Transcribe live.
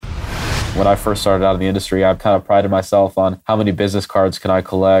When I first started out in the industry, I kind of prided myself on how many business cards can I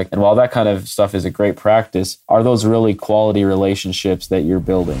collect. And while that kind of stuff is a great practice, are those really quality relationships that you're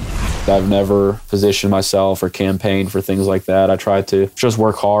building? I've never positioned myself or campaigned for things like that. I try to just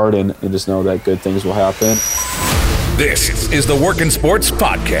work hard and just know that good things will happen. This is the WorkInSports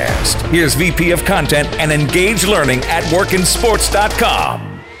Podcast. Here's VP of Content and Engaged Learning at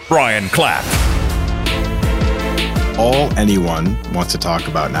WorkInSports.com, Brian Clapp. All anyone wants to talk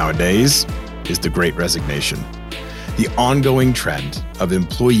about nowadays is the Great Resignation, the ongoing trend of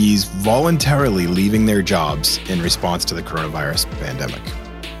employees voluntarily leaving their jobs in response to the coronavirus pandemic.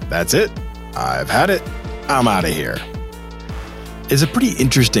 That's it. I've had it. I'm out of here. It's a pretty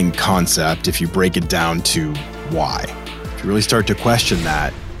interesting concept if you break it down to why. If you really start to question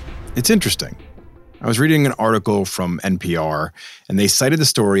that, it's interesting. I was reading an article from NPR, and they cited the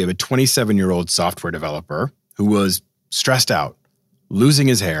story of a 27-year-old software developer who was stressed out, losing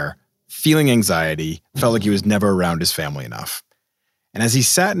his hair, feeling anxiety, felt like he was never around his family enough. And as he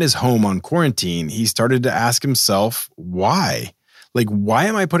sat in his home on quarantine, he started to ask himself, why? Like, why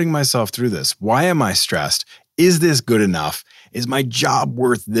am I putting myself through this? Why am I stressed? Is this good enough? Is my job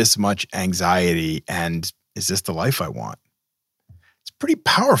worth this much anxiety? And is this the life I want? It's pretty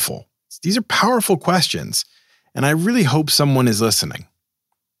powerful. These are powerful questions. And I really hope someone is listening.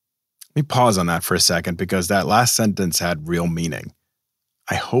 Let me pause on that for a second because that last sentence had real meaning.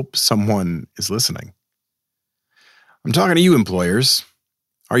 I hope someone is listening. I'm talking to you, employers.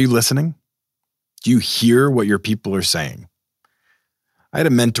 Are you listening? Do you hear what your people are saying? I had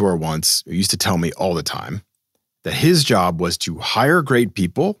a mentor once who used to tell me all the time that his job was to hire great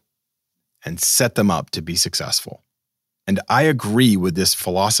people and set them up to be successful. And I agree with this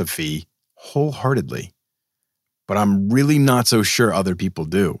philosophy wholeheartedly, but I'm really not so sure other people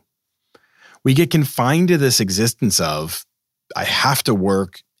do. We get confined to this existence of, I have to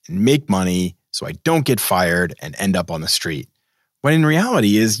work and make money so I don't get fired and end up on the street. When in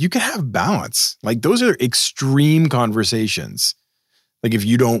reality is you can have balance. Like those are extreme conversations. Like if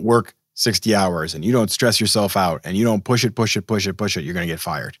you don't work 60 hours and you don't stress yourself out and you don't push it, you're going to get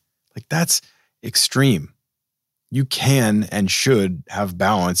fired. Like that's extreme. You can and should have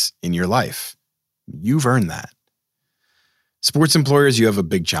balance in your life. You've earned that. Sports employers, you have a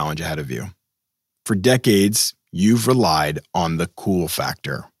big challenge ahead of you. For decades, you've relied on the cool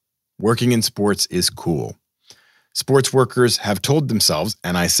factor. Working in sports is cool. Sports workers have told themselves,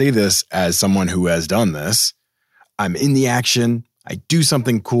 and I say this as someone who has done this, I'm in the action, I do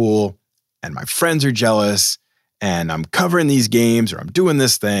something cool, and my friends are jealous, and I'm covering these games, or I'm doing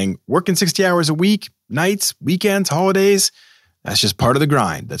this thing, working 60 hours a week, nights, weekends, holidays. That's just part of the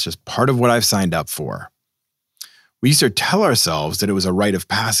grind. That's just part of what I've signed up for. We used to tell ourselves that it was a rite of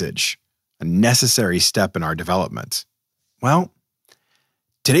passage, a necessary step in our development. Well,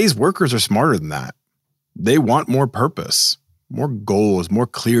 today's workers are smarter than that. They want more purpose, more goals, more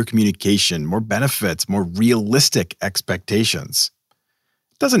clear communication, more benefits, more realistic expectations.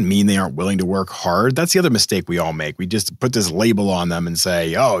 Doesn't mean they aren't willing to work hard. That's the other mistake we all make. We just put this label on them and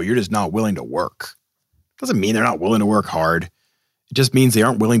say, oh, you're just not willing to work. Doesn't mean they're not willing to work hard. It just means they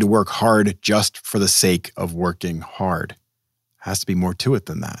aren't willing to work hard just for the sake of working hard. Has to be more to it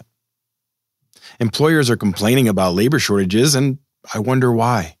than that. Employers are complaining about labor shortages, and I wonder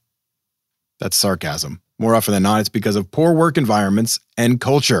why. That's sarcasm. More often than not, it's because of poor work environments and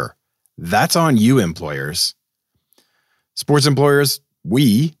culture. That's on you, employers. Sports employers,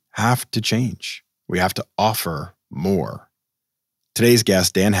 we have to change. We have to offer more. Today's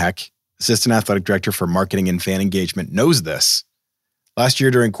guest, Dan Heck, Assistant Athletic Director for Marketing and Fan Engagement, knows this. Last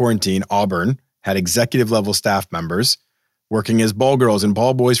year during quarantine, Auburn had executive-level staff members working as ball girls and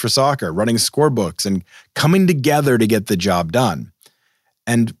ball boys for soccer, running scorebooks and coming together to get the job done.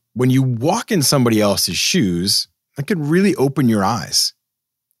 And when you walk in somebody else's shoes, that can really open your eyes.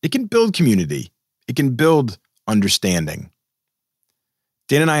 It can build community. It can build understanding.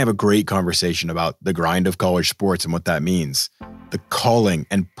 Dan and I have a great conversation about the grind of college sports and what that means, the calling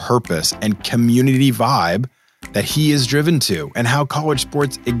and purpose and community vibe that he is driven to, and how college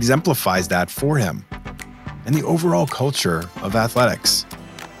sports exemplifies that for him, and the overall culture of athletics.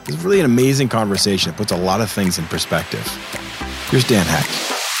 It's really an amazing conversation. It puts a lot of things in perspective. Here's Dan Heck.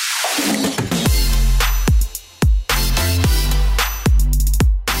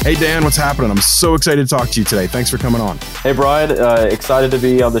 Hey, Dan, what's happening? I'm so excited to talk to you today. Thanks for coming on. Hey, Brian. Excited to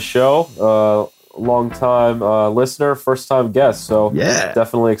be on the show. Long-time listener, first-time guest. So yeah,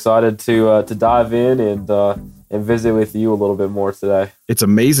 definitely excited to dive in and visit with you a little bit more today. It's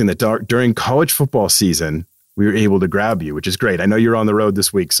amazing that during college football season, we were able to grab you, which is great. I know you're on the road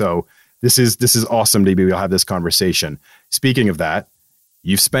this week, so this is awesome to be able to have this conversation. Speaking of that,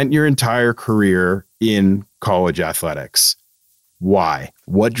 You've spent your entire career in college athletics. Why?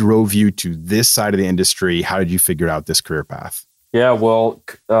 What drove you to this side of the industry? How did you figure out this career path? Yeah, well,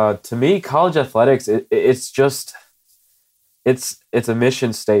 to me, college athletics, it's a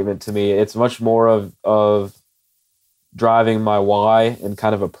mission statement to me. It's much more of driving my why and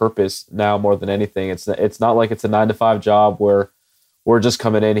kind of a purpose now more than anything. It's not like it's a 9-to-5 job where we're just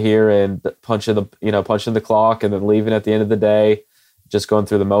coming in here and punching the clock and then leaving at the end of the day, just going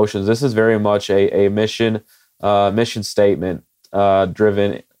through the motions. This is very much a mission statement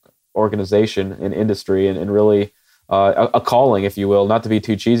driven organization in industry and really a calling, if you will, not to be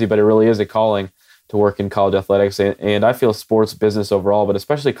too cheesy, but it really is a calling to work in college athletics. And I feel sports business overall, but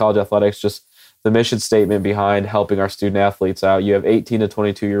especially college athletics, just the mission statement behind helping our student athletes out. You have 18 to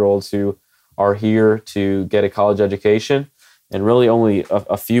 22-year-olds who are here to get a college education, and really only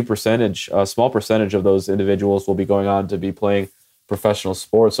a small percentage of those individuals will be going on to be playing professional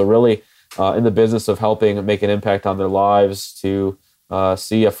sports. So really in the business of helping make an impact on their lives, to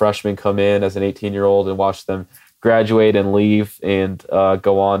see a freshman come in as an 18-year-old and watch them graduate and leave and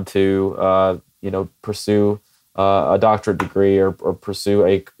go on to pursue a doctorate degree or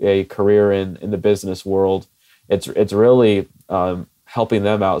pursue a career in the business world. It's really helping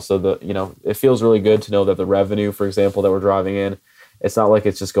them out. So it feels really good to know that the revenue, for example, that we're driving in, it's not like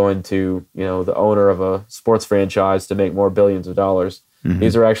it's just going to the owner of a sports franchise to make more billions of dollars. Mm-hmm.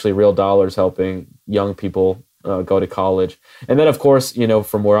 These are actually real dollars helping young people go to college. And then, of course,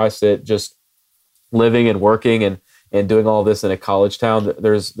 from where I sit, just living and working and doing all this in a college town,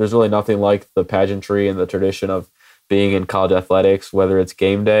 there's really nothing like the pageantry and the tradition of being in college athletics, whether it's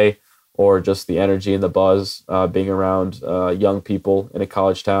game day or just the energy and the buzz, being around young people in a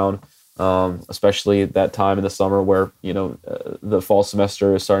college town, especially that time in the summer where, the fall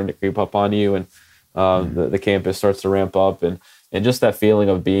semester is starting to creep up on you and the campus starts to ramp up and just that feeling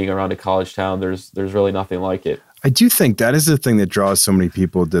of being around a college town, there's really nothing like it. I do think that is the thing that draws so many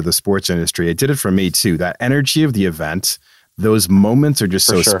people to the sports industry. It did it for me too. That energy of the event, those moments are just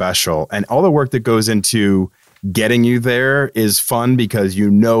so special. And all the work that goes into getting you there is fun because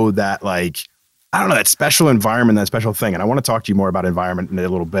that that special environment, that special thing. And I want to talk to you more about environment in a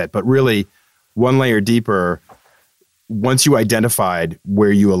little bit, but really one layer deeper, once you identified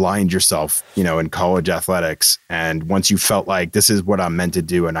where you aligned yourself, in college athletics, and once you felt like this is what I'm meant to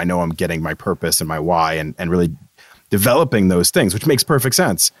do, and I know I'm getting my purpose and my why and really developing those things, which makes perfect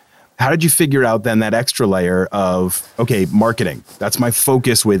sense. How did you figure out then that extra layer of, okay, marketing, that's my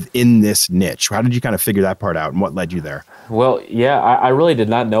focus within this niche? How did you kind of figure that part out and what led you there? Well, yeah, I really did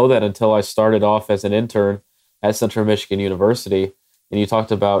not know that until I started off as an intern at Central Michigan University. And you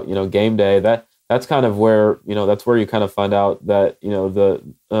talked about, game day. That's kind of where, that's where you kind of find out that,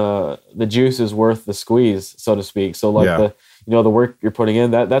 the juice is worth the squeeze, so to speak. So the work you're putting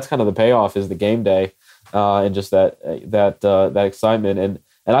in, that's kind of the payoff is the game day. And just that excitement. And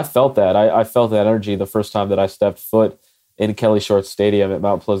I felt that. I felt that energy the first time that I stepped foot in Kelly Short Stadium at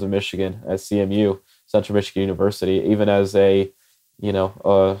Mount Pleasant, Michigan, at CMU, Central Michigan University, even as and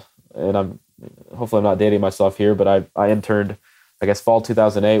hopefully I'm not dating myself here, but I interned, I guess fall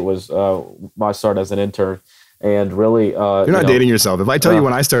 2008 was my start as an intern. And really, you're not dating yourself. If I tell you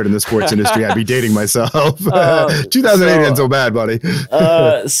when I started in the sports industry, I'd be dating myself. 2008 ain't so bad, buddy.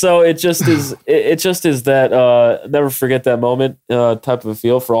 So it just is. It just is that never forget that moment type of a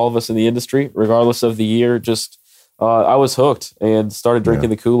feel for all of us in the industry, regardless of the year. Just I was hooked and started drinking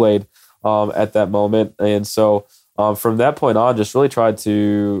the Kool-Aid at that moment, and so from that point on, just really tried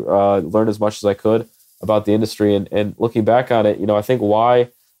to learn as much as I could about the industry. And looking back on it, I think why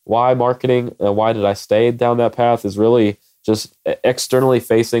marketing and why did I stay down that path is really just externally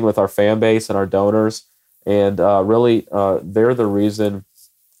facing with our fan base and our donors. And really, they're the reason,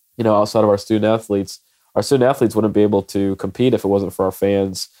 outside of our student athletes wouldn't be able to compete if it wasn't for our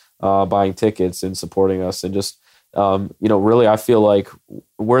fans buying tickets and supporting us. And just, really, I feel like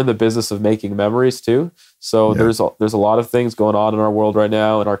we're in the business of making memories too. So there's a lot of things going on in our world right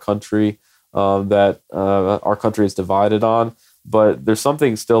now, in our country, that our country is divided on. But there's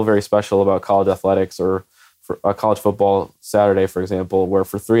something still very special about college athletics or for a college football Saturday, for example, where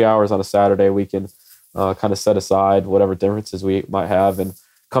for 3 hours on a Saturday, we can kind of set aside whatever differences we might have and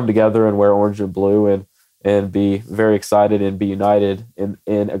come together and wear orange and blue and be very excited and be united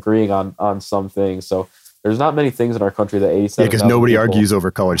in agreeing on some things. So there's not many things in our country that 87. Yeah, because nobody argues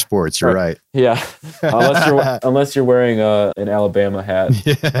over college sports. You're right. Yeah, unless you're wearing an Alabama hat.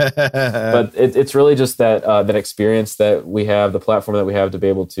 Yeah. But it's really just that experience that we have, the platform that we have to be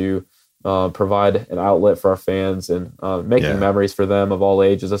able to provide an outlet for our fans and making memories for them of all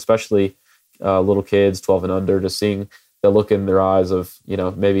ages, especially little kids, 12 and under, just seeing look in their eyes of,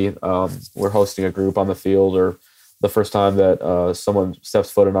 maybe we're hosting a group on the field, or the first time that someone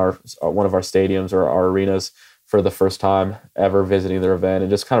steps foot in one of our stadiums or our arenas for the first time ever visiting their event, and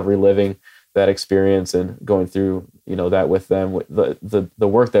just kind of reliving that experience and going through, that with them. The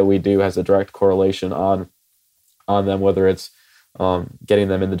work that we do has a direct correlation on them, whether it's getting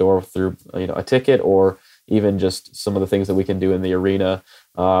them in the door through, a ticket, or even just some of the things that we can do in the arena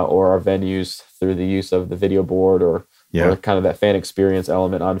or our venues through the use of the video board or kind of that fan experience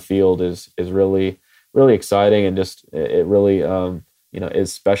element on field is really, really exciting. And just, it really,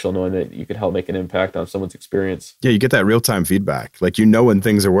 is special knowing that you could help make an impact on someone's experience. Yeah, you get that real-time feedback. Like, when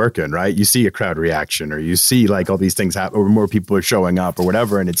things are working, right? You see a crowd reaction, or you see like all these things happen, or more people are showing up or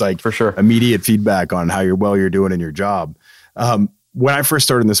whatever. And it's like, for sure, immediate feedback on how you're doing in your job. When I first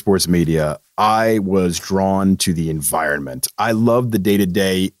started in the sports media, I was drawn to the environment. I loved the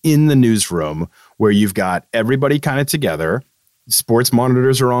day-to-day in the newsroom where you've got everybody kind of together. Sports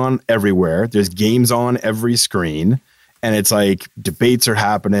monitors are on everywhere. There's games on every screen. And it's like debates are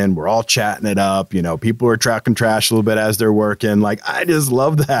happening. We're all chatting it up. People are tracking trash a little bit as they're working. Like, I just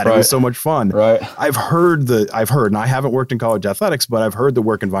love that. Right. It was so much fun. Right. I've heard, and I haven't worked in college athletics, but I've heard the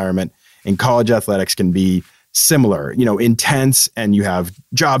work environment in college athletics can be similar, intense, and you have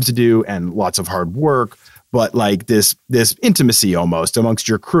jobs to do and lots of hard work, but like this intimacy almost amongst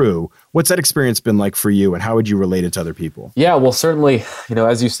your crew. What's that experience been like for you, and how would you relate it to other people? Yeah, well, certainly,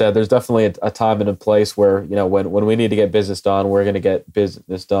 as you said, there's definitely a time and a place where, when we need to get business done, we're going to get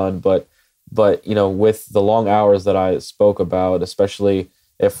business done. But, with the long hours that I spoke about, especially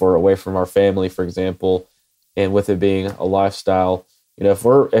if we're away from our family, for example, and with it being a lifestyle, if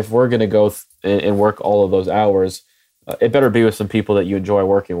we're going to go and work all of those hours, it better be with some people that you enjoy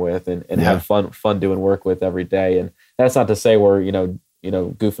working with and have fun doing work with every day. And that's not to say we're,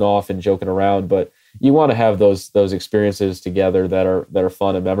 goofing off and joking around, but you want to have those experiences together that are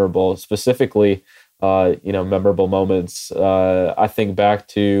fun and memorable. Specifically, memorable moments. I think back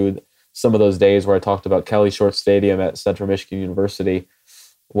to some of those days where I talked about Kelly Short Stadium at Central Michigan University.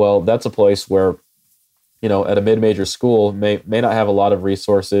 Well, that's a place where, at a mid-major school may not have a lot of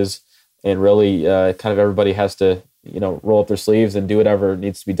resources, and really kind of everybody has to, roll up their sleeves and do whatever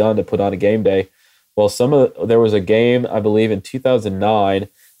needs to be done to put on a game day. Well, there was a game, I believe, in 2009.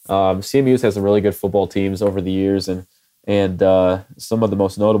 CMU's had some really good football teams over the years, and some of the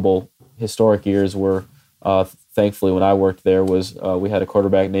most notable historic years were, thankfully, when I worked there, was we had a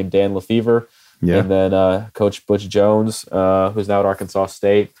quarterback named Dan Lefevre, and then Coach Butch Jones, who's now at Arkansas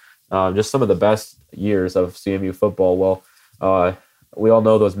State. Just some of the best years of CMU football. Well, we all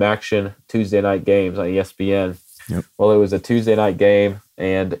know those MACtion Tuesday night games on ESPN. Yep. Well, it was a Tuesday night game,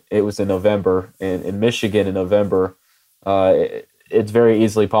 and it was in November. And in Michigan in November, it's very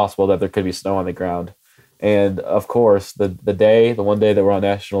easily possible that there could be snow on the ground. And, of course, the one day that we're on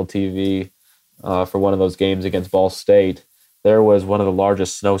national TV for one of those games against Ball State, there was one of the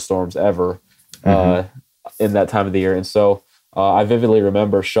largest snowstorms ever in that time of the year. And so I vividly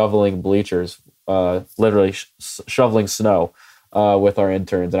remember shoveling bleachers, literally shoveling snow with our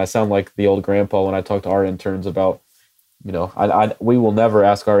interns. And I sound like the old grandpa when I talk to our interns about, we will never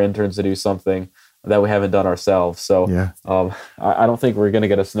ask our interns to do something that we haven't done ourselves. So I don't think we're going to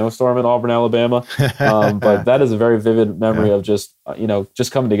get a snowstorm in Auburn, Alabama. But that is a very vivid memory of just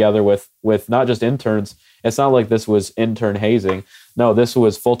coming together with not just interns. It's not like this was intern hazing. No, this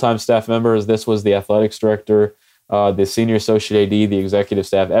was full-time staff members. This was the athletics director, the senior associate AD, the executive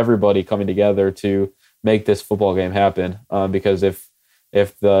staff, everybody coming together to make this football game happen. Because if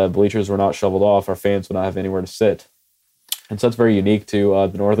the bleachers were not shoveled off, our fans would not have anywhere to sit. And so it's very unique to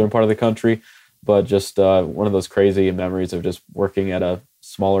the northern part of the country, but just one of those crazy memories of just working at a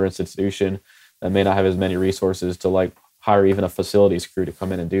smaller institution that may not have as many resources to like hire even a facilities crew to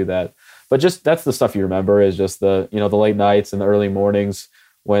come in and do that. But just that's the stuff you remember is just the late nights and the early mornings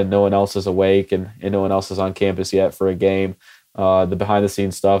when no one else is awake and no one else is on campus yet for a game. The behind the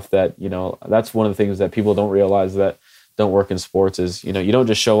scenes stuff that, that's one of the things that people don't realize that don't work in sports is, you don't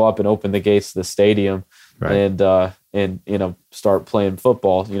just show up and open the gates to the stadium and start playing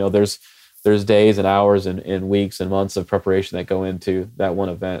football. There's days and hours and weeks and months of preparation that go into that one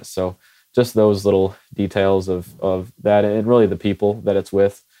event. So just those little details of that and really the people that it's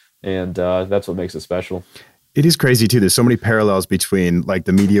with. And that's what makes it special. It is crazy too. There's so many parallels between like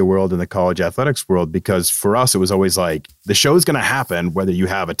the media world and the college athletics world, because for us, it was always like the show is going to happen, whether you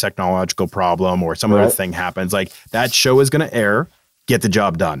have a technological problem or some other thing happens, like that show is going to air, get the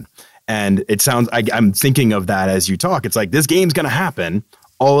job done. And it sounds, I'm thinking of that as you talk. It's like, this game's going to happen.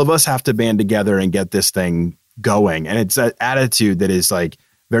 All of us have to band together and get this thing going. And it's an attitude that is like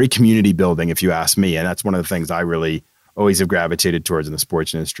very community building, if you ask me. And that's one of the things I really always have gravitated towards in the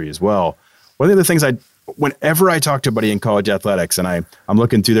sports industry as well. One of the things whenever I talk to a buddy in college athletics and I'm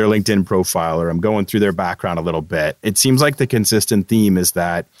looking through their LinkedIn profile or I'm going through their background a little bit, it seems like the consistent theme is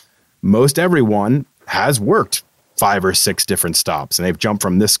that most everyone has worked 5 or 6 different stops and they've jumped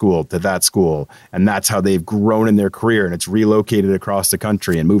from this school to that school. And that's how they've grown in their career, and it's relocated across the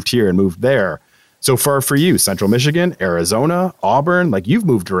country and moved here and moved there. So far for you, Central Michigan, Arizona, Auburn, like you've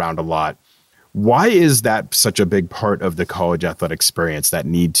moved around a lot. Why is that such a big part of the college athletic experience, that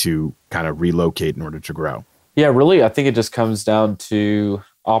need to kind of relocate in order to grow? Yeah, really, I think it just comes down to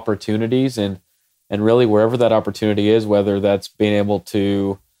opportunities and really wherever that opportunity is, whether that's being able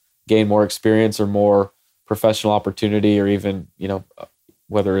to gain more experience or more professional opportunity, or even,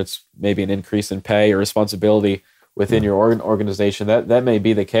 whether it's maybe an increase in pay or responsibility within your organization, that may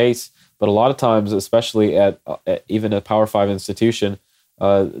be the case. But a lot of times, especially at even a Power 5 institution,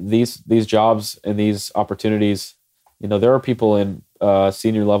 these jobs and these opportunities, there are people in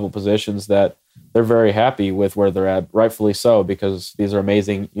senior level positions that they're very happy with where they're at, rightfully so, because these are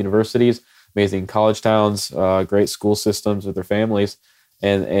amazing universities, amazing college towns, great school systems with their families.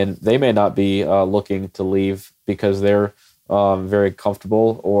 And they may not be looking to leave because they're very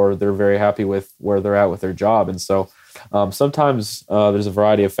comfortable or they're very happy with where they're at with their job. And so sometimes there's a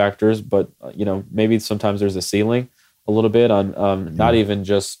variety of factors, but maybe sometimes there's a ceiling a little bit on not even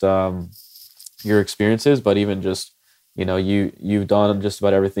just your experiences, but even just you've done just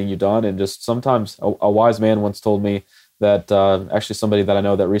about everything you've done. And just sometimes a wise man once told me that actually somebody that I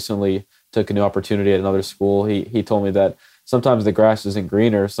know that recently took a new opportunity at another school, he told me that sometimes the grass isn't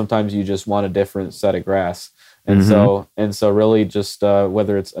greener. Sometimes you just want a different set of grass. And so really just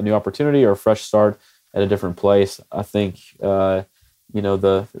whether it's a new opportunity or a fresh start at a different place, I think, the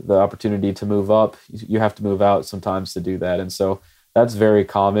opportunity to move up, you have to move out sometimes to do that. And so that's very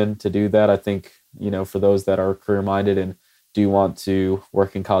common to do that. I think, for those that are career minded and do want to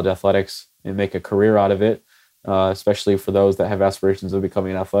work in college athletics and make a career out of it, especially for those that have aspirations of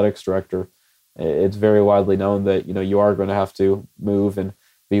becoming an athletics director, it's very widely known that, you are going to have to move and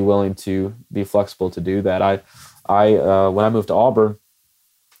be willing to be flexible to do that. I when I moved to Auburn,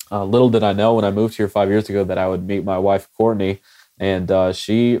 little did I know when I moved here 5 years ago that I would meet my wife, Courtney, and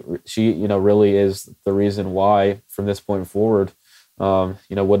she really is the reason why from this point forward, would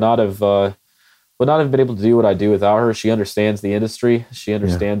not have been able to do what I do without her. She understands the industry. She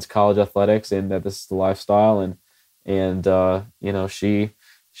understands college athletics and that this is the lifestyle, and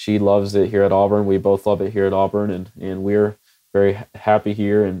she loves it here at Auburn. We both love it here at Auburn, and we're very happy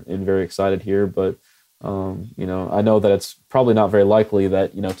here and very excited here. But, I know that it's probably not very likely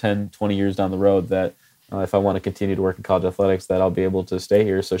that, 10, 20 years down the road that if I want to continue to work in college athletics, that I'll be able to stay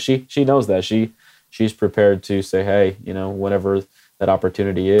here. So she knows that. She's prepared to say, hey, whenever that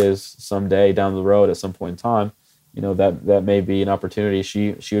opportunity is someday down the road at some point in time, that may be an opportunity.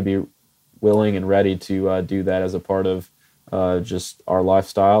 She would be willing and ready to do that as a part of just our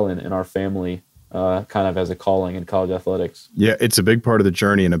lifestyle and our family, kind of as a calling in college athletics. Yeah, it's a big part of the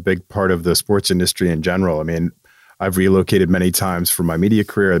journey and a big part of the sports industry in general. I mean, I've relocated many times for my media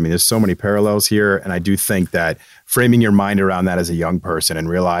career. I mean, there's so many parallels here. And I do think that framing your mind around that as a young person and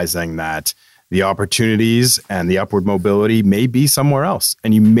realizing that the opportunities and the upward mobility may be somewhere else.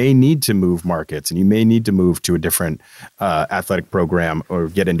 And you may need to move markets and you may need to move to a different athletic program or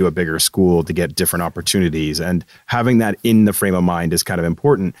get into a bigger school to get different opportunities. And having that in the frame of mind is kind of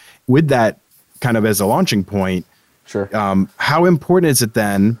important. With that kind of as a launching point, sure. How important is it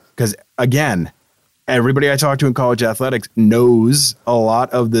then? Because again, everybody I talk to in college athletics knows a lot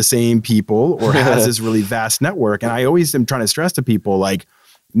of the same people or has this really vast network. And I always am trying to stress to people, like,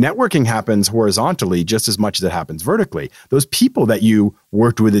 networking happens horizontally just as much as it happens vertically. Those people that you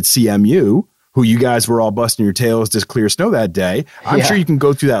worked with at CMU, who you guys were all busting your tails to clear snow that day, I'm sure you can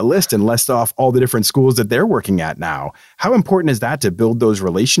go through that list and list off all the different schools that they're working at now. How important is that to build those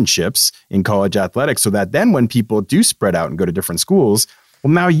relationships in college athletics so that then when people do spread out and go to different schools,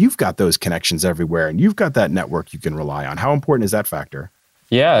 well, now you've got those connections everywhere and you've got that network you can rely on. How important is that factor?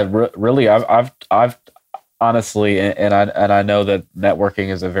 Yeah, really, I've honestly, and I know that networking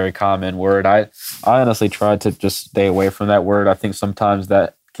is a very common word. I honestly try to just stay away from that word. I think sometimes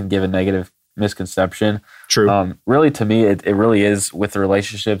that can give a negative misconception. True. Really, to me, it really is with the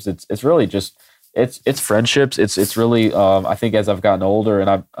relationships. It's really just it's friendships. It's really I think as I've gotten older,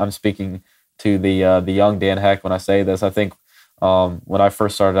 and I'm speaking to the young Dan Heck when I say this. I think when I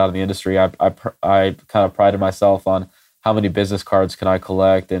first started out in the industry, I kind of prided myself on how many business cards can I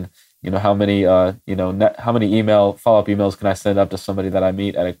collect, and how many how many follow-up emails can I send up to somebody that I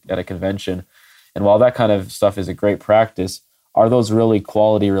meet at a convention. And while that kind of stuff is a great practice, are those really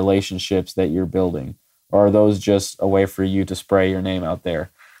quality relationships that you're building? or are those just a way for you to spray your name out there?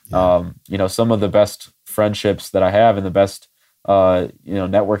 Yeah. Some of the best friendships that I have and the best,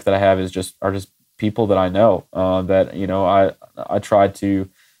 network that I have are just people that I know, that, I try to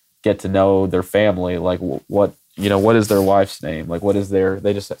get to know their family. Like what is their wife's name? Like what is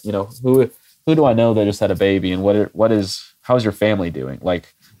they just, who do I know that just had a baby, and how's your family doing?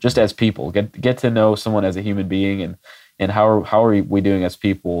 Like just as people, get to know someone as a human being, and how are we doing as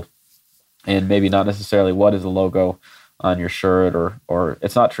people, and maybe not necessarily what is the logo on your shirt, or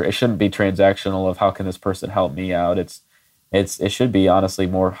it's not, it shouldn't be transactional of how can this person help me out. It should be honestly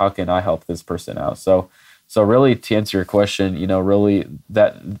more, how can I help this person out? So really, to answer your question, really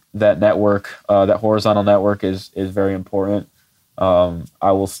that network, that horizontal network is very important.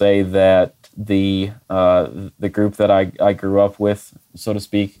 I will say that the group that I grew up with, so to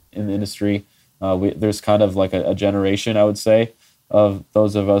speak, in the industry, there's kind of like a generation, I would say, of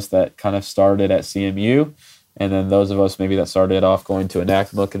those of us that kind of started at CMU, and then those of us maybe that started off going to a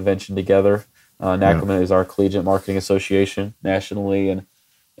NACMA convention together. NACMA is our collegiate marketing association nationally,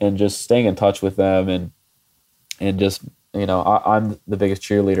 and just staying in touch with them, and just, I'm the biggest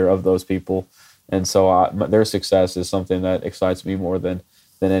cheerleader of those people. And so their success is something that excites me more than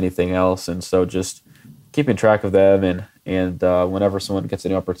anything else. And so just keeping track of them, and whenever someone gets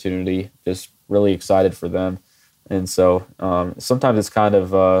an opportunity, just really excited for them. And so sometimes it's kind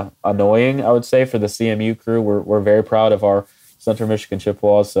of annoying, I would say, for the CMU crew. We're very proud of our Central Michigan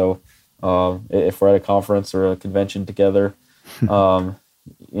Chippewas. So if we're at a conference or a convention together,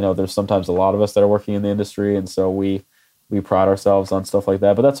 there's sometimes a lot of us that are working in the industry, and so we pride ourselves on stuff like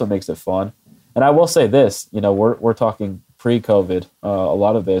that. But that's what makes it fun. And I will say this, we're talking pre-COVID. A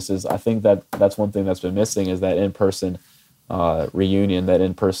lot of this is, I think that's one thing that's been missing, is that in-person reunion, that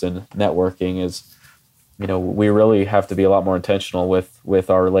in-person networking is, we really have to be a lot more intentional with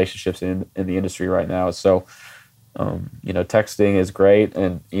our relationships in the industry right now. So, texting is great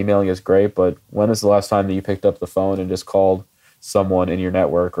and emailing is great, but when is the last time that you picked up the phone and just called someone in your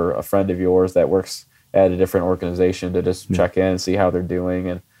network or a friend of yours that works at a different organization to just check in and see how they're doing,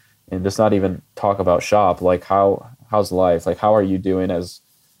 and just not even talk about shop, like how's life, like how are you doing as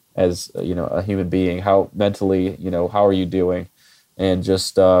a human being, how mentally, how are you doing, and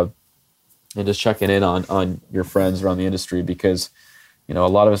just checking in on your friends around the industry, because a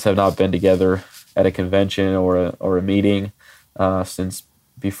lot of us have not been together at a convention or a meeting since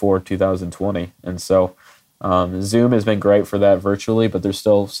before 2020, and so Zoom has been great for that virtually, but there's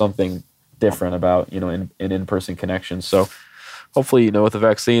still something different about an in-person connection. So hopefully, with the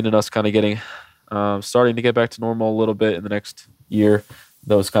vaccine and us kind of getting starting to get back to normal a little bit in the next year,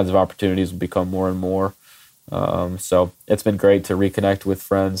 those kinds of opportunities will become more and more. So it's been great to reconnect with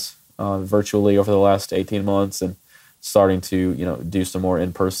friends virtually over the last 18 months, and starting to do some more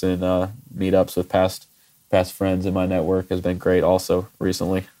in-person meetups with past friends in my network has been great also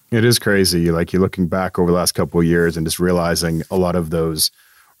recently. It is crazy. Like, you're looking back over the last couple of years and just realizing a lot of those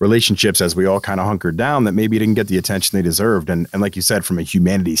relationships, as we all kind of hunkered down, that maybe didn't get the attention they deserved. And like you said, from a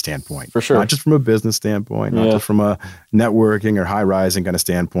humanity standpoint, for sure, not just from a business standpoint, not just from a networking or high rising kind of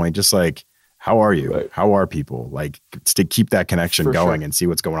standpoint, just like, how are you? Right. How are people? Like, to keep that connection going and see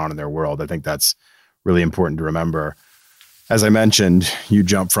what's going on in their world. I think that's really important to remember. As I mentioned, you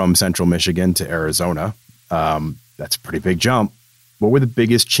jumped from Central Michigan to Arizona. That's a pretty big jump. What were the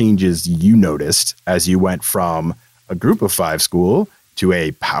biggest changes you noticed as you went from a group of 5 school to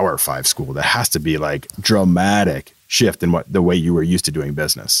a Power 5 school? That has to be like dramatic shift in the way you were used to doing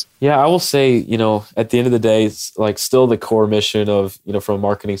business. Yeah, I will say, at the end of the day, it's like still the core mission of, from a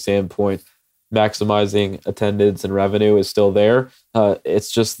marketing standpoint, maximizing attendance and revenue is still there. It's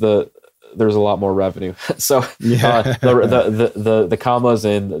just there's a lot more revenue. So the commas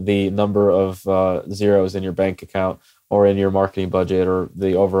and the number of zeros in your bank account or in your marketing budget or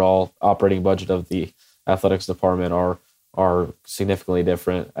the overall operating budget of the athletics department are significantly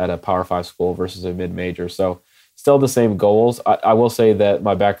different at a Power 5 school versus a mid-major. So still the same goals. I will say that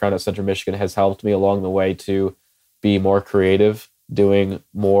my background at Central Michigan has helped me along the way to be more creative, doing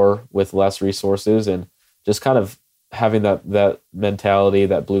more with less resources, and just kind of having that mentality,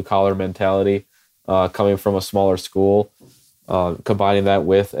 that blue collar mentality, coming from a smaller school, combining that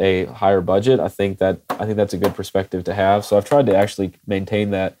with a higher budget. I think that's a good perspective to have. So I've tried to actually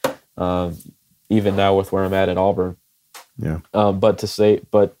maintain that, even now with where I'm at Auburn. Yeah. But to say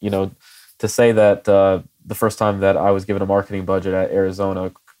that the first time that I was given a marketing budget at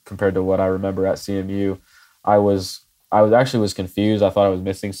Arizona compared to what I remember at CMU, I was confused. I thought I was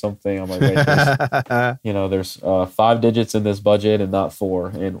missing something. I'm like, wait, there's 5 digits in this budget and not 4.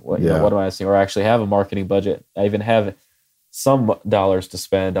 And what am I missing? Or I actually have a marketing budget. I even have some dollars to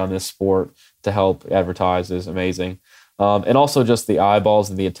spend on this sport to help advertise is amazing. And also just the eyeballs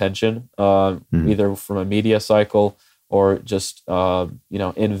and the attention, either from a media cycle or just,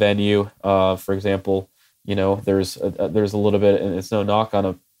 in venue. For example, there's a little bit, and it's no knock on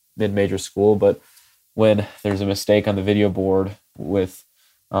a mid-major school, but when there's a mistake on the video board with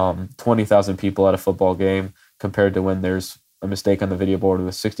 20,000 people at a football game compared to when there's a mistake on the video board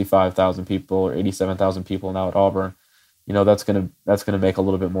with 65,000 people or 87,000 people now at Auburn, that's gonna make a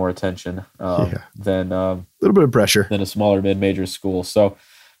little bit more attention than a little bit of pressure than a smaller mid-major school. So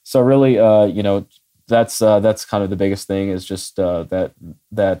really, that's kind of the biggest thing is just that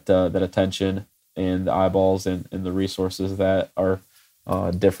attention and the eyeballs and the resources that are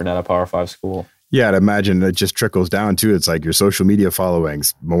different at a Power 5 school. Yeah, I'd imagine it just trickles down too. It's like your social media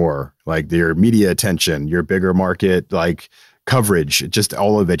followings more, like your media attention, your bigger market, like coverage, just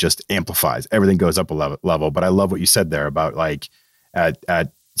all of it just amplifies. Everything goes up a level. But I love what you said there about like at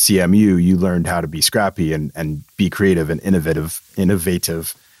CMU, you learned how to be scrappy and be creative and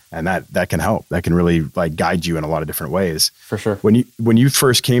innovative. And that can help. That can really like guide you in a lot of different ways. For sure. When you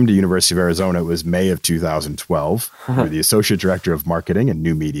first came to University of Arizona, it was May of 2012. You were the Associate Director of Marketing and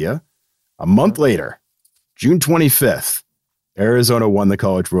New Media. A month later, June 25th, Arizona won the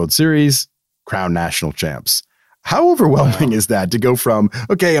College World Series, crowned national champs. How overwhelming is that to go from,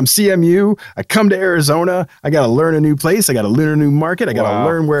 okay, I'm CMU, I come to Arizona, I got to learn a new place, I got to learn a new market, I got to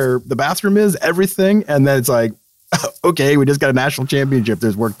learn where the bathroom is, everything. And then it's like, okay, we just got a national championship.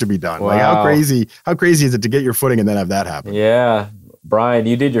 There's work to be done. Wow. Like how crazy is it to get your footing and then have that happen? Yeah. Brian,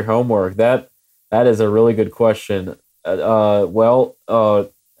 you did your homework. That is a really good question.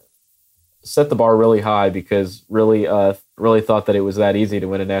 Set the bar really high because really thought that it was that easy to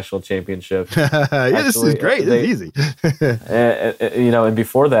win a national championship. This is great. This is easy. and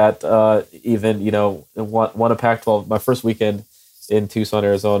before that, won a Pac-12. My first weekend in Tucson,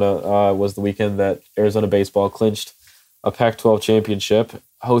 Arizona, was the weekend that Arizona baseball clinched a Pac-12 championship,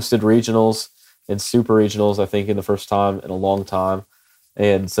 hosted regionals and super regionals, I think, in the first time in a long time.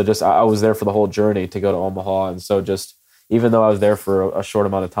 And so I was there for the whole journey to go to Omaha. And so just, even though I was there for a short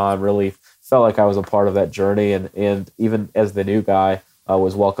amount of time, really felt like I was a part of that journey. And even as the new guy, I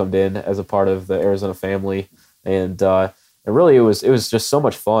was welcomed in as a part of the Arizona family. And really, it was just so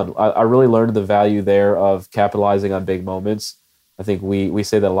much fun. I really learned the value there of capitalizing on big moments. I think we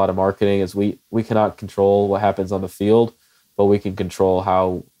say that a lot of marketing is we cannot control what happens on the field, but we can control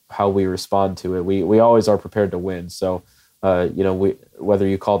how we respond to it. We always are prepared to win. So, whether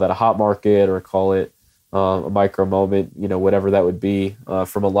you call that a hot market or call it a micro moment, whatever that would be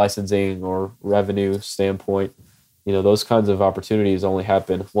from a licensing or revenue standpoint, those kinds of opportunities only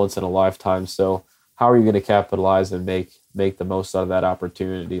happen once in a lifetime. So how are you going to capitalize and make the most out of that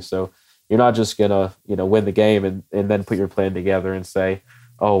opportunity? So you're not just going to, win the game and then put your plan together and say,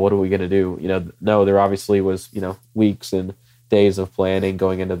 oh, what are we going to do? No, there obviously was, weeks and days of planning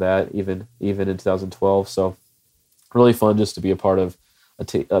going into that, even in 2012. So really fun just to be a part of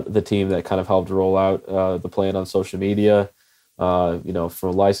the team that kind of helped roll out the plan on social media, from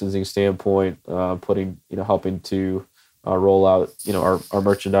a licensing standpoint, helping to roll out, our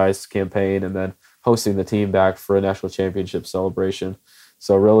merchandise campaign, and then hosting the team back for a national championship celebration.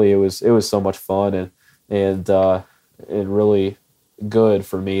 So really, it was so much fun and really good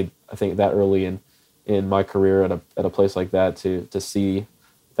for me. I think that early in my career at a place like that to see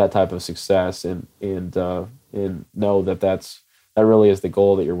that type of success and know that really is the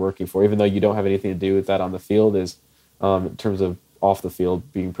goal that you're working for, even though you don't have anything to do with that on the field, is in terms of off the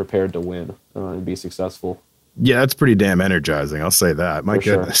field, being prepared to win and be successful. Yeah, that's pretty damn energizing. I'll say that. My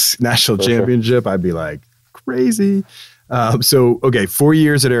goodness, national championship, I'd be like crazy. So, okay, 4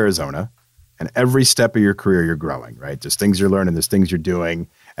 years at Arizona, and every step of your career, you're growing, right? There's things you're learning, there's things you're doing.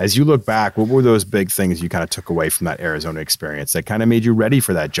 As you look back, what were those big things you kind of took away from that Arizona experience that kind of made you ready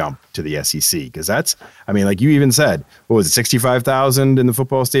for that jump to the SEC? Because like you even said, what was it, 65,000 in the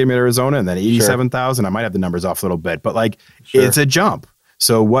football stadium at Arizona and then 87,000? I might have the numbers off a little bit, but it's a jump.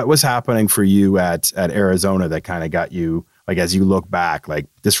 So what was happening for you at Arizona that kind of got you, like, as you look back, like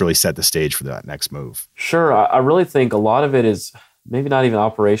this really set the stage for that next move? Sure. I really think a lot of it is maybe not even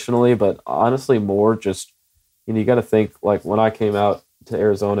operationally, but honestly more just, you got to think, like, when I came out to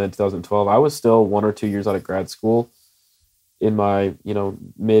Arizona in 2012, I was still 1 or 2 years out of grad school in my,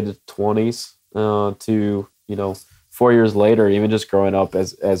 mid 20s to, 4 years later, even just growing up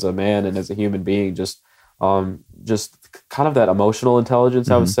as a man and as a human being, just kind of that emotional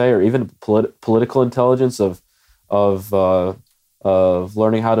intelligence, I would say, or even political intelligence of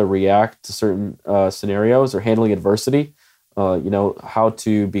learning how to react to certain scenarios or handling adversity, how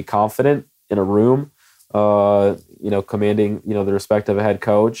to be confident in a room, commanding, the respect of a head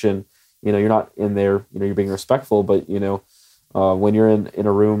coach, and, you're not in there, you're being respectful, but, when you're in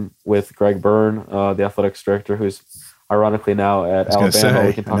a room with Greg Byrne, the athletics director, who's ironically now at Alabama,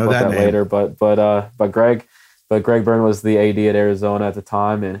 we can talk about that later, but Greg Byrne was the AD at Arizona at the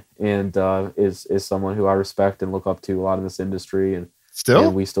time, and is someone who I respect and look up to a lot in this industry, and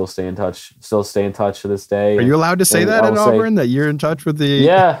we still stay in touch to this day. Are you allowed to say that at Auburn, that you're in touch with the?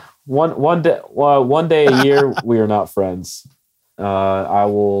 Yeah, one day a year we are not friends. I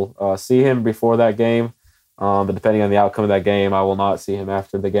will see him before that game, but depending on the outcome of that game, I will not see him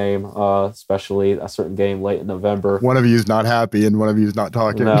after the game, especially a certain game late in November. One of you is not happy and one of you is not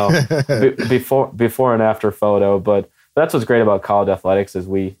talking. No, before and after photo. But that's what's great about college athletics is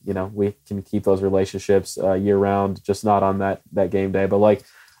we can keep those relationships year round, just not on that game day. But like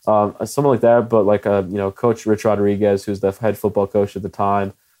something like that. But like Coach Rich Rodriguez, who's the head football coach at the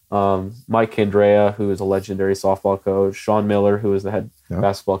time, Mike Candrea, who is a legendary softball coach, Sean Miller, who is the head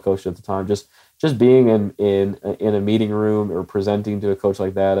basketball coach at the time, just being in a meeting room or presenting to a coach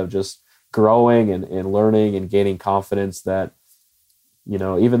like that, of just growing and learning and gaining confidence that,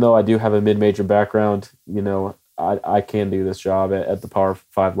 even though I do have a mid-major background, I can do this job at the Power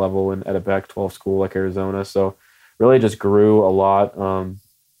 5 level and at a Pac-12 school like Arizona. So really just grew a lot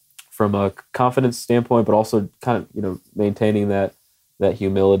from a confidence standpoint, but also kind of, maintaining that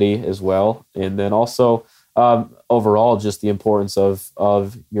humility as well. And then also overall, just the importance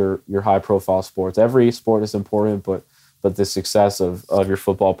of your high profile sports. Every sport is important, but the success of your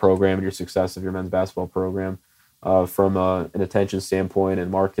football program and your success of your men's basketball program from an attention standpoint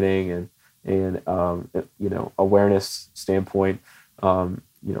and marketing and awareness standpoint,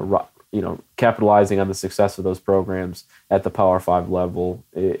 capitalizing on the success of those programs at the Power 5 level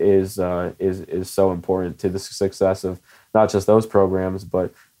is so important to the success of not just those programs,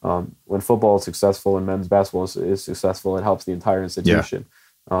 but when football is successful and men's basketball is successful, it helps the entire institution.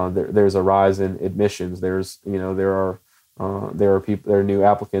 Yeah. There's a rise in admissions. There are new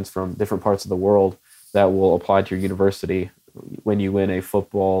applicants from different parts of the world that will apply to your university when you win a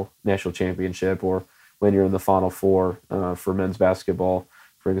football national championship or when you're in the Final Four for men's basketball,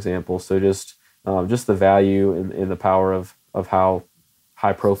 for example. So just the value and the power of how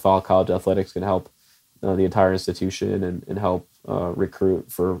high profile college athletics can help the entire institution and help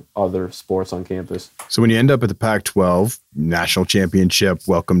recruit for other sports on campus. So when you end up at the Pac-12 national championship,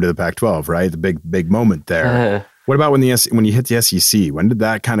 welcome to the Pac-12, right? The big moment there. What about when you hit the SEC? When did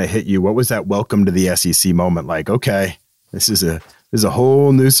that kind of hit you? What was that welcome to the SEC moment like? Okay, this is a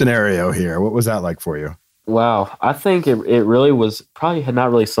whole new scenario here. What was that like for you? Wow, I think it really was probably had not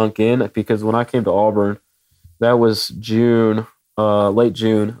really sunk in, because when I came to Auburn, that was late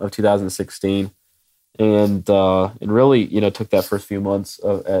June of 2016. And really, took that first few months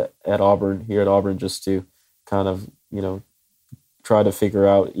at Auburn just to kind of, try to figure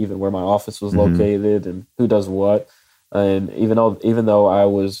out even where my office was located and who does what. And even though I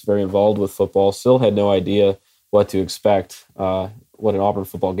was very involved with football, still had no idea what to expect, what an Auburn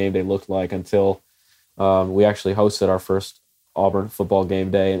football game day looked like until we actually hosted our first Auburn football game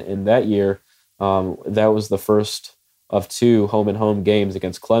day. And that year, that was the first of 2 home-and-home games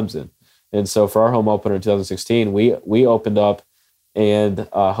against Clemson. And so for our home opener in 2016, we opened up and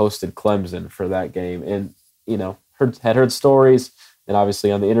hosted Clemson for that game. And, had heard stories, and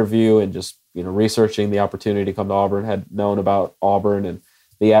obviously on the interview and just, researching the opportunity to come to Auburn, had known about Auburn and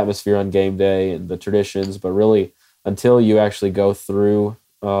the atmosphere on game day and the traditions. But really, until you actually go through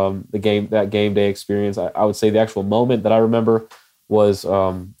that game day experience, I would say the actual moment that I remember was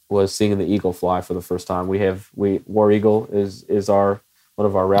seeing the eagle fly for the first time. War Eagle is one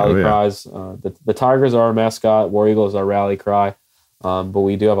of our rally cries. The Tigers are our mascot. War Eagle is our rally cry. But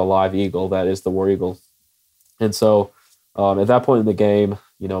we do have a live eagle that is the War Eagle. And so at that point in the game,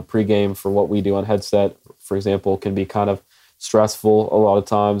 pregame for what we do on headset, for example, can be kind of stressful a lot of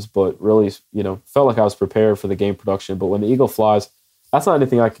times, but really, felt like I was prepared for the game production. But when the eagle flies, that's not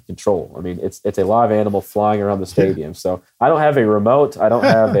anything I can control. I mean, it's a live animal flying around the stadium. So I don't have a remote. I don't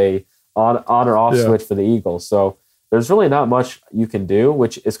have a on or off switch for the eagle. So there's really not much you can do,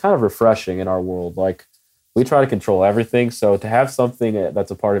 which is kind of refreshing in our world. Like, we try to control everything. So to have something that's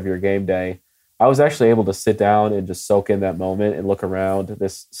a part of your game day, I was actually able to sit down and just soak in that moment and look around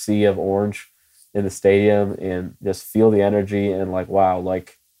this sea of orange in the stadium and just feel the energy and like, wow,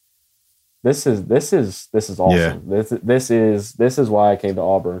 like this is awesome. Yeah. This is why I came to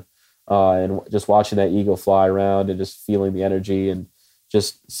Auburn, and just watching that eagle fly around and just feeling the energy and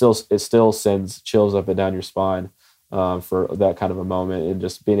just it still sends chills up and down your spine. For that kind of a moment, and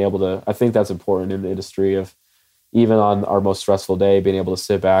just being able to, I think that's important in the industry of, even on our most stressful day, being able to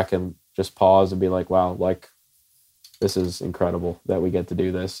sit back and just pause and be like, wow, like this is incredible that we get to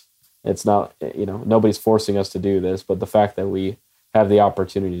do this. It's not, nobody's forcing us to do this, but the fact that we have the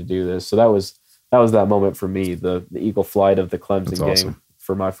opportunity to do this. So that was that moment for me, the eagle flight of the Clemson game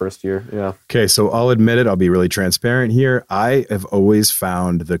for my first year. Yeah. Okay. So I'll admit it. I'll be really transparent here. I have always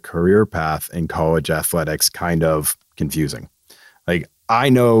found the career path in college athletics kind of confusing. Like, I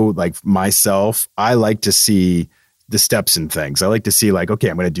know, like myself, I like to see the steps and things. I like to see like, okay,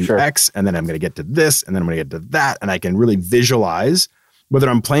 I'm going to do X, and then I'm going to get to this, and then I'm going to get to that. And I can really visualize whether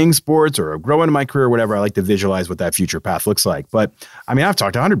I'm playing sports or growing in my career or whatever. I like to visualize what that future path looks like. But I mean, I've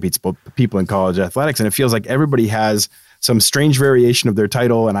talked to 100 people in college athletics, and it feels like everybody has some strange variation of their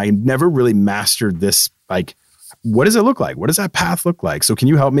title. And I never really mastered this. Like, what does it look like? What does that path look like? So can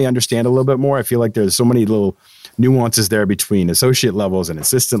you help me understand a little bit more? I feel like there's so many little nuances there between associate levels and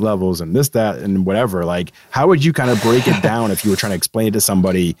assistant levels and this, that, and whatever. Like, how would you kind of break it down if you were trying to explain it to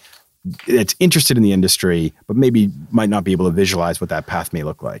somebody that's interested in the industry, but maybe might not be able to visualize what that path may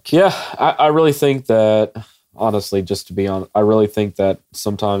look like? Yeah, I really think that, honestly, just to be honest, I really think that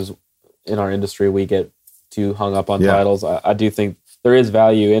sometimes in our industry we get too hung up on titles. I do think there is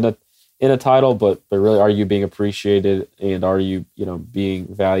value in a title, but really, are you being appreciated, and are you being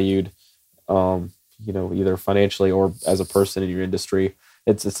valued, either financially or as a person in your industry?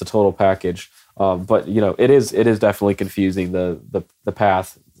 It's a total package. But it is definitely confusing, the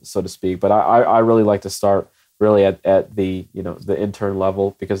path, so to speak. But I really like to start really at the the intern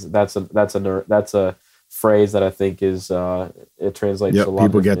level, because that's a phrase that I think is it translates to a lot of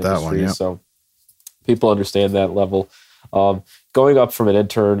people get that industries. one. Yeah. So people understand that level. Going up from an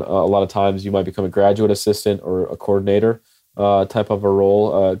intern, a lot of times you might become a graduate assistant or a coordinator type of a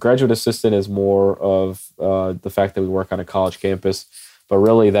role. Graduate assistant is more of the fact that we work on a college campus, but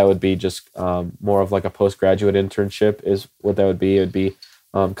really that would be just more of like a postgraduate internship is what that would be. It would be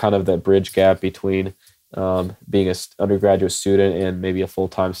kind of that bridge gap between being an undergraduate student and maybe a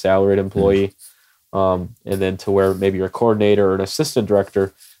full-time salaried employee, and then to where maybe you're a coordinator or an assistant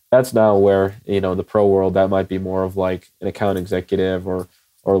director. That's now where, the pro world, that might be more of like an account executive or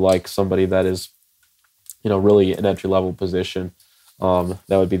like somebody that is, really an entry-level position. That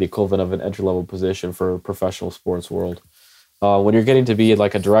would be the equivalent of an entry-level position for a professional sports world. When you're getting to be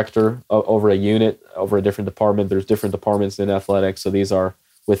like a director over a unit, over a different department, there's different departments in athletics. So these are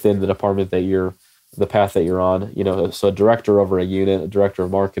within the department the path that you're on. So a director over a unit, a director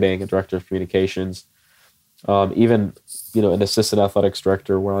of marketing, a director of communications, even an assistant athletics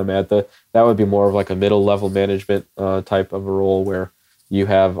director where I'm at, that would be more of like a middle level management type of a role where you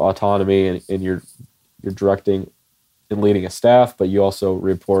have autonomy and you're directing and leading a staff, but you also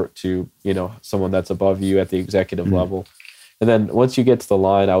report to someone that's above you at the executive level. And then once you get to the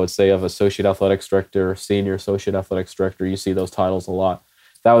line, I would say, of associate athletics director, senior associate athletics director, you see those titles a lot.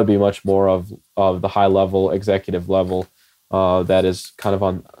 That would be much more of the high level executive level that is kind of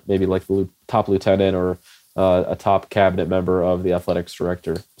on maybe like the top lieutenant or a top cabinet member of the athletics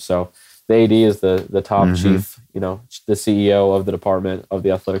director. So the AD is the top chief, the CEO of the department, of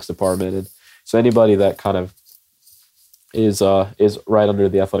the athletics department. And so anybody that kind of is right under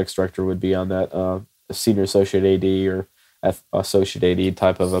the athletics director would be on that senior associate AD or associate AD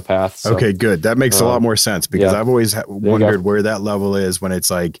type of a path. So, okay, good. That makes a lot more sense, because I've always wondered where that level is when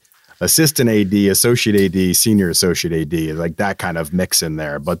it's like assistant AD, associate AD, senior associate AD, like that kind of mix in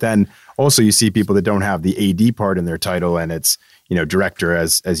there. But then also you see people that don't have the AD part in their title, and it's, director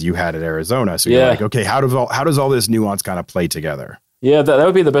as you had at Arizona. So you're like, okay, how does all this nuance kind of play together? Yeah, that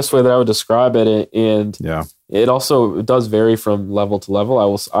would be the best way that I would describe it. And it also does vary from level to level.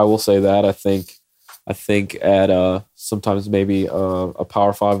 I will say that I think at sometimes maybe a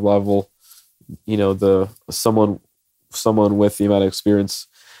Power 5 level, someone with the amount of experience,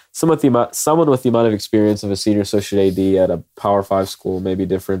 someone with the amount of experience of a senior associate AD at a Power 5 school may be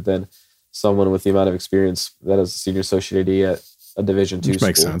different than someone with the amount of experience that is a senior associate AD at a Division II school.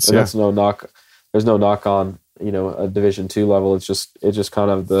 Makes sense. And that's no knock. There's no knock on a Division II level. It's just kind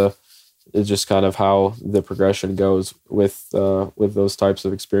of how the progression goes with those types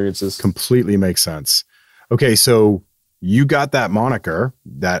of experiences. Completely makes sense. Okay, so you got that moniker,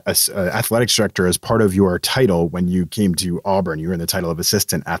 that athletics director, as part of your title when you came to Auburn. You were in the title of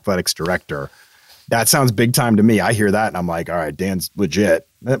assistant athletics director. That sounds big time to me. I hear that and I'm like, all right, Dan's legit.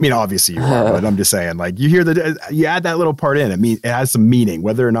 I mean, obviously you are, but I'm just saying, like, you hear you add that little part in. It has some meaning,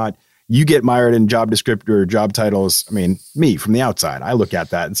 whether or not you get mired in job descriptor or job titles. I mean, me from the outside, I look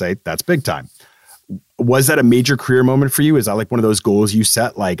at that and say, that's big time. Was that a major career moment for you? Is that like one of those goals you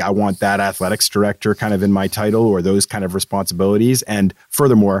set? Like, I want that athletics director kind of in my title, or those kind of responsibilities? And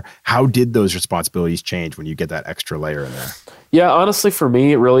furthermore, how did those responsibilities change when you get that extra layer in there? Yeah, honestly, for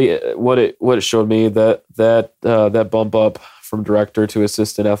me, it really what it showed me that bump up from director to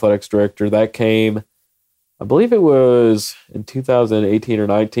assistant athletics director, that came, I believe it was in 2018 or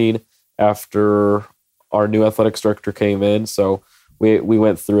 19, after our new athletics director came in. So we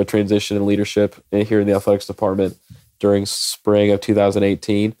went through a transition in leadership here in the athletics department during spring of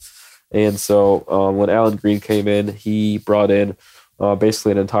 2018. And so when Alan Green came in, he brought in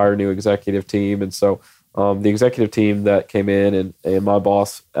basically an entire new executive team. And so the executive team that came in and my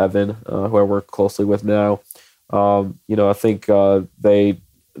boss, Evan, who I work closely with now, I think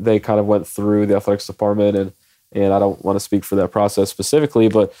they kind of went through the athletics department, and I don't want to speak for that process specifically,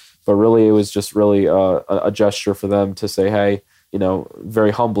 but really it was just really a gesture for them to say, hey,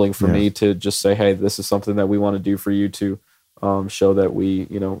 very humbling for me to just say, hey, this is something that we want to do for you to show that we,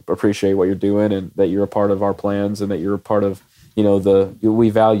 appreciate what you're doing and that you're a part of our plans and that you're a part of, we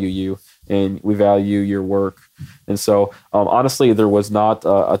value you and we value your work. And so honestly, there was not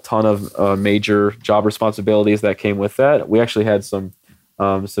a ton of major job responsibilities that came with that. We actually had some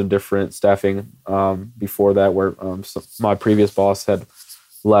different staffing before that where my previous boss had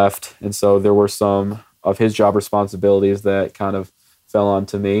left. And so there were some of his job responsibilities that kind of fell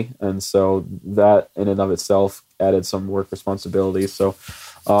onto me. And so that in and of itself added some work responsibilities. So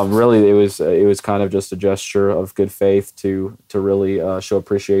really it was kind of just a gesture of good faith to really show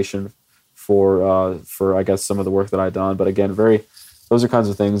appreciation for I guess some of the work that I've done. But again, those are kinds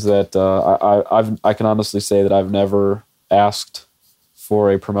of things that I can honestly say that I've never asked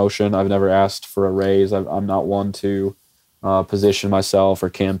for a promotion. I've never asked for a raise. I'm not one to position myself or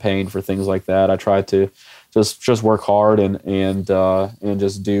campaign for things like that. I try to just work hard and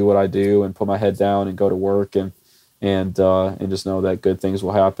just do what I do and put my head down and go to work and just know that good things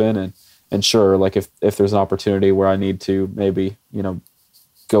will happen. And sure, like if there's an opportunity where I need to maybe,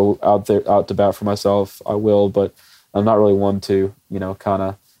 go out to bat for myself, I will, but I'm not really one to, kind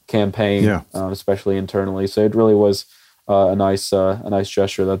of campaign, especially internally. So it really was a nice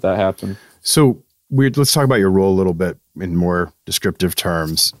gesture that happened. So let's talk about your role a little bit in more descriptive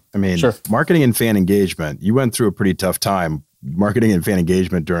terms. I mean, sure. Marketing and fan engagement, you went through a pretty tough time, marketing and fan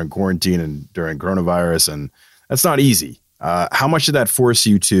engagement during quarantine and during coronavirus, and that's not easy. How much did that force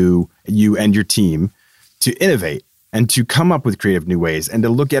you and your team to innovate and to come up with creative new ways and to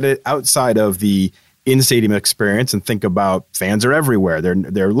look at it outside of the in-stadium experience and think about fans are everywhere.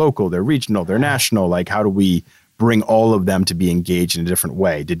 They're local, they're regional, they're national. Like, how do we bring all of them to be engaged in a different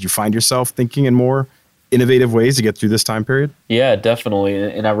way? Did you find yourself thinking in more innovative ways to get through this time period? Yeah, definitely.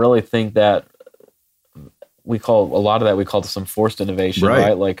 And I really think that we call some forced innovation,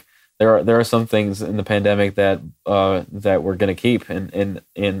 right? Like there are some things in the pandemic that we're going to keep and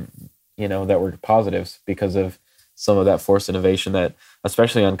that were positives because of some of that forced innovation that,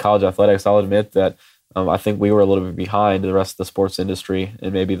 especially on college athletics, I'll admit that I think we were a little bit behind the rest of the sports industry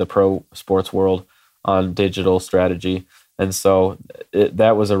and maybe the pro sports world on digital strategy. And so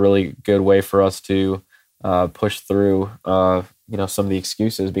that was a really good way for us to push through, some of the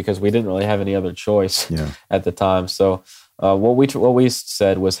excuses because we didn't really have any other choice at the time. So what we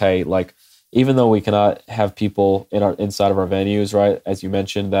said was, hey, like, even though we cannot have people inside of our venues, right? As you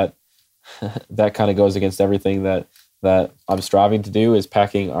mentioned, that kind of goes against everything that I'm striving to do, is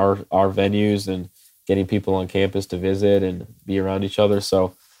packing our venues and getting people on campus to visit and be around each other.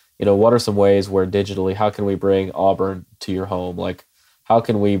 So, what are some ways where digitally, how can we bring Auburn to your home? Like, how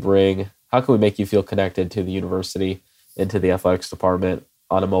can we make you feel connected to the university and to the athletics department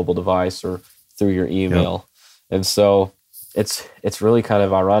on a mobile device or through your email? Yep. And so it's really kind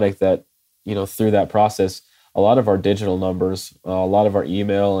of ironic that, through that process, a lot of our digital numbers, a lot of our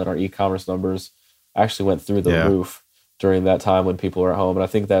email and our e-commerce numbers actually went through the roof during that time when people were at home. And I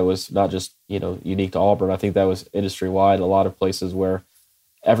think that was not just, unique to Auburn. I think that was industry-wide, a lot of places where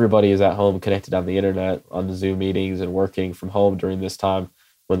everybody is at home connected on the internet, on the Zoom meetings and working from home during this time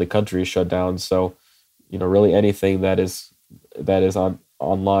when the country is shut down. So, really anything that is on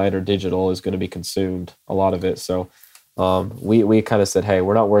online or digital is going to be consumed, a lot of it. So we kind of said, hey,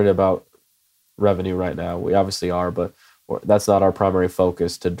 we're not worried about revenue right now. We obviously are, but that's not our primary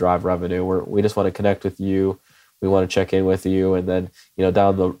focus to drive revenue. We just want to connect with you. We want to check in with you. And then,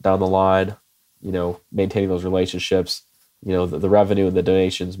 down the line, maintaining those relationships, the revenue and the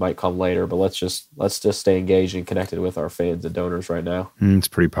donations might come later, but let's just stay engaged and connected with our fans and donors right now. It's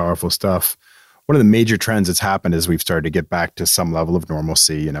pretty powerful stuff. One of the major trends that's happened as we've started to get back to some level of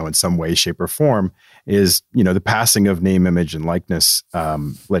normalcy, in some way, shape, or form, is, the passing of name, image, and likeness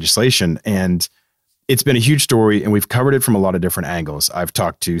legislation. And It's been a huge story, and we've covered it from a lot of different angles. I've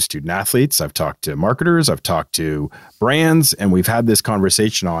talked to student athletes, I've talked to marketers, I've talked to brands, and we've had this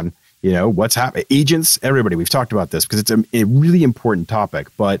conversation on, what's happening, agents, everybody. We've talked about this because it's a really important topic,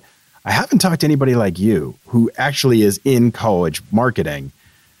 but I haven't talked to anybody like you who actually is in college marketing.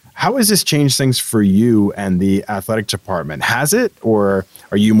 How has this changed things for you and the athletic department? Has it, or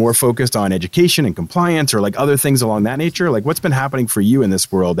are you more focused on education and compliance or like other things along that nature? Like what's been happening for you in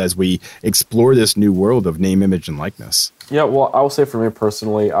this world as we explore this new world of name, image, and likeness? Yeah, well, I will say for me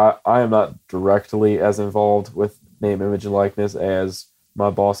personally, I am not directly as involved with name, image, and likeness as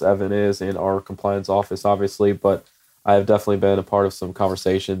my boss Evan is in our compliance office, obviously, but I have definitely been a part of some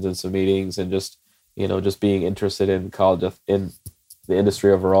conversations and some meetings and just being interested in college, in the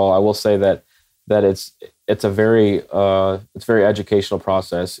industry overall. I will say that it's a very educational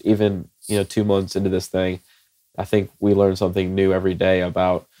process. Even 2 months into this thing, I think we learn something new every day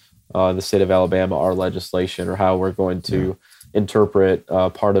about the state of Alabama, our legislation, or how we're going to interpret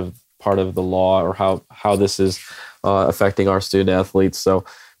part of the law, or how this is affecting our student athletes. So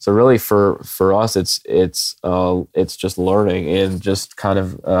really for us, it's just learning and just kind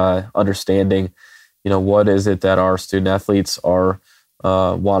of understanding, what is it that our student athletes are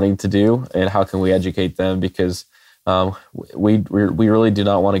wanting to do, and how can we educate them? Because we really do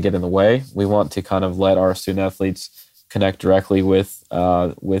not want to get in the way. We want to kind of let our student athletes connect directly with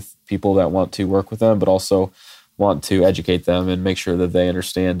people that want to work with them, but also want to educate them and make sure that they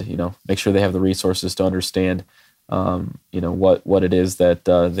understand. Make sure they have the resources to understand. What it is that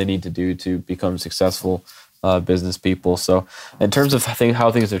they need to do to become successful business people. So, in terms of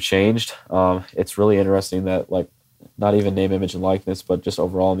how things have changed, it's really interesting that not even name, image, and likeness, but just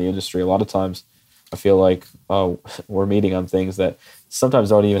overall in the industry, a lot of times I feel like we're meeting on things that sometimes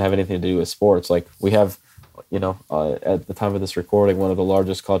don't even have anything to do with sports. Like we have, at the time of this recording, one of the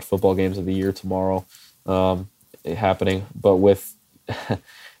largest college football games of the year tomorrow happening. But with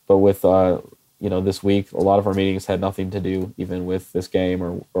this week, a lot of our meetings had nothing to do even with this game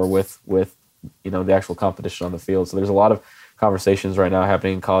or with the actual competition on the field. So there's a lot of conversations right now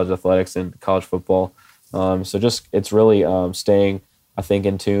happening in college athletics and college football. So just it's really staying, I think,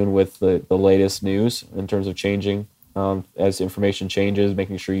 in tune with the latest news in terms of changing as information changes,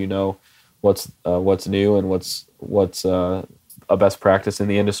 making sure what's new and what's a best practice in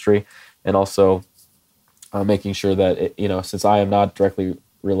the industry, and also making sure that since I am not directly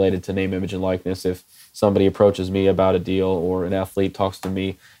related to name, image, and likeness, if somebody approaches me about a deal or an athlete talks to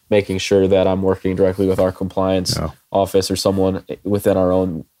me, making sure that I'm working directly with our compliance office or someone within our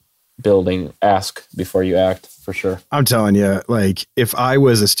own building. Ask before you act, for sure. I'm telling you, if I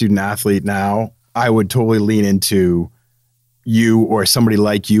was a student athlete now, I would totally lean into you or somebody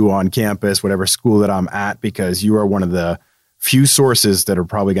like you on campus, whatever school that I'm at, because you are one of the few sources that are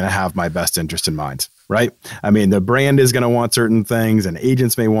probably going to have my best interest in mind, right? I mean, the brand is going to want certain things and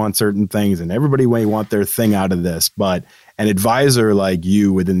agents may want certain things and everybody may want their thing out of this, but an advisor like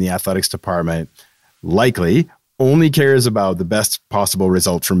you within the athletics department likely only cares about the best possible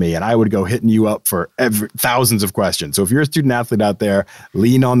result for me. And I would go hitting you up for thousands of questions. So if you're a student athlete out there,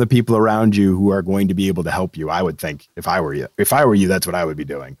 lean on the people around you who are going to be able to help you. I would think if I were you, that's what I would be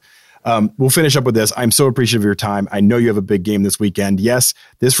doing. We'll finish up with this. I'm so appreciative of your time. I know you have a big game this weekend. Yes,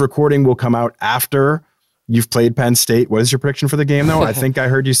 this recording will come out after you've played Penn State. What is your prediction for the game, though? I think I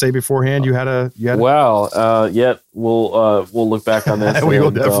heard you say beforehand you had a. Well, we'll look back on this. We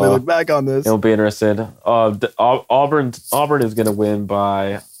will definitely look back on this. It'll be interesting. Auburn is going to win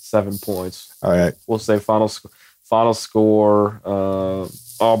by 7 points. All right. We'll say final score.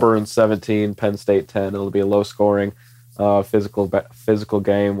 Auburn 17, Penn State 10. It'll be a low scoring. Physical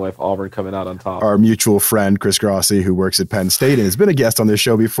game with Auburn coming out on top. Our mutual friend, Chris Grossi, who works at Penn State and has been a guest on this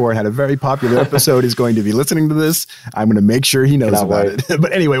show before and had a very popular episode, is going to be listening to this. I'm going to make sure he knows about it.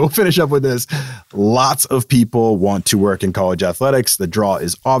 But anyway, we'll finish up with this. Lots of people want to work in college athletics. The draw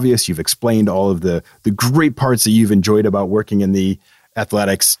is obvious. You've explained all of the great parts that you've enjoyed about working in the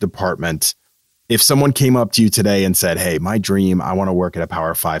athletics department. If someone came up to you today and said, hey, my dream, I want to work at a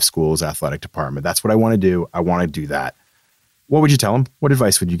Power 5 school's athletic department. That's what I want to do. I want to do that. What would you tell them? What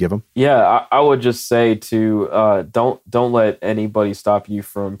advice would you give them? Yeah, I would just say to don't let anybody stop you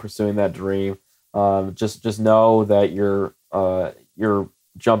from pursuing that dream. Just know that you're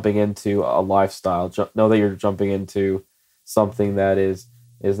jumping into a lifestyle. Know that you're jumping into something that is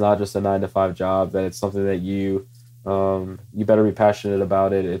not just a 9-to-5 job. That it's something that you better be passionate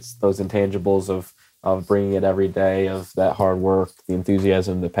about it. It's those intangibles of bringing it every day, of that hard work, the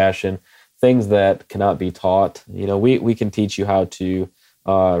enthusiasm, the passion. Things that cannot be taught. We can teach you how to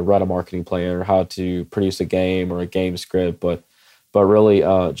write a marketing plan or how to produce a game or a game script, but but really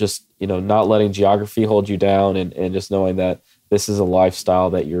just, not letting geography hold you down, and just knowing that this is a lifestyle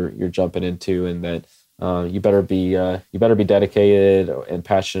that you're jumping into, and that you better be dedicated and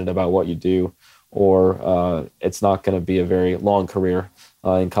passionate about what you do, or it's not going to be a very long career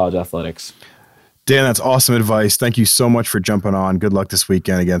in college athletics. Dan, that's awesome advice. Thank you so much for jumping on. Good luck this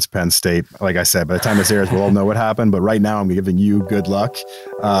weekend against Penn State. Like I said, by the time this airs, we'll all know what happened. But right now, I'm giving you good luck.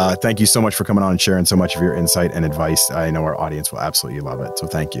 Thank you so much for coming on and sharing so much of your insight and advice. I know our audience will absolutely love it. So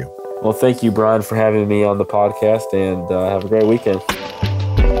thank you. Well, thank you, Brian, for having me on the podcast, and have a great weekend.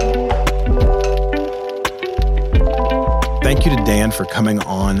 Thank you to Dan for coming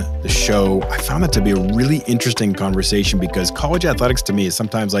on the show. I found that to be a really interesting conversation because college athletics to me is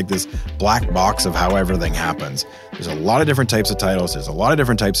sometimes like this black box of how everything happens. There's a lot of different types of titles. There's a lot of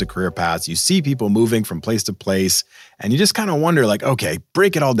different types of career paths. You see people moving from place to place, and you just kind of wonder, like, okay,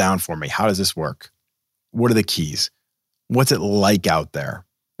 break it all down for me. How does this work? What are the keys? What's it like out there?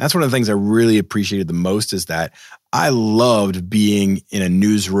 That's one of the things I really appreciated the most, is that I loved being in a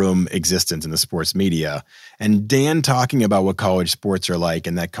newsroom existence in the sports media. And Dan talking about what college sports are like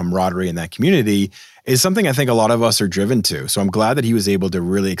and that camaraderie and that community is something I think a lot of us are driven to. So I'm glad that he was able to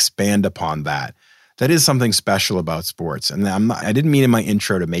really expand upon that. That is something special about sports. And I didn't mean in my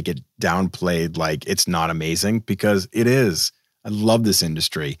intro to make it downplayed like it's not amazing, because it is. I love this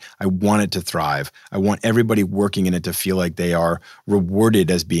industry. I want it to thrive. I want everybody working in it to feel like they are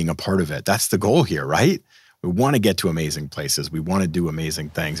rewarded as being a part of it. That's the goal here, right? We want to get to amazing places. We want to do amazing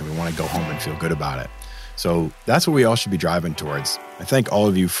things, and we want to go home and feel good about it. So that's what we all should be driving towards. I thank all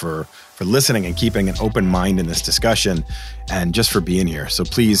of you for listening and keeping an open mind in this discussion, and just for being here. So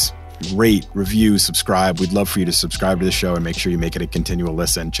please rate, review, subscribe. We'd love for you to subscribe to the show and make sure you make it a continual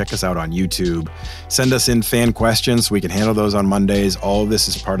listen. Check us out on YouTube. Send us in fan questions so we can handle those on Mondays. All of this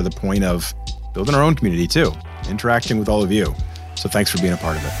is part of the point of building our own community too, interacting with all of you. So thanks for being a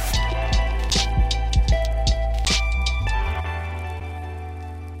part of it.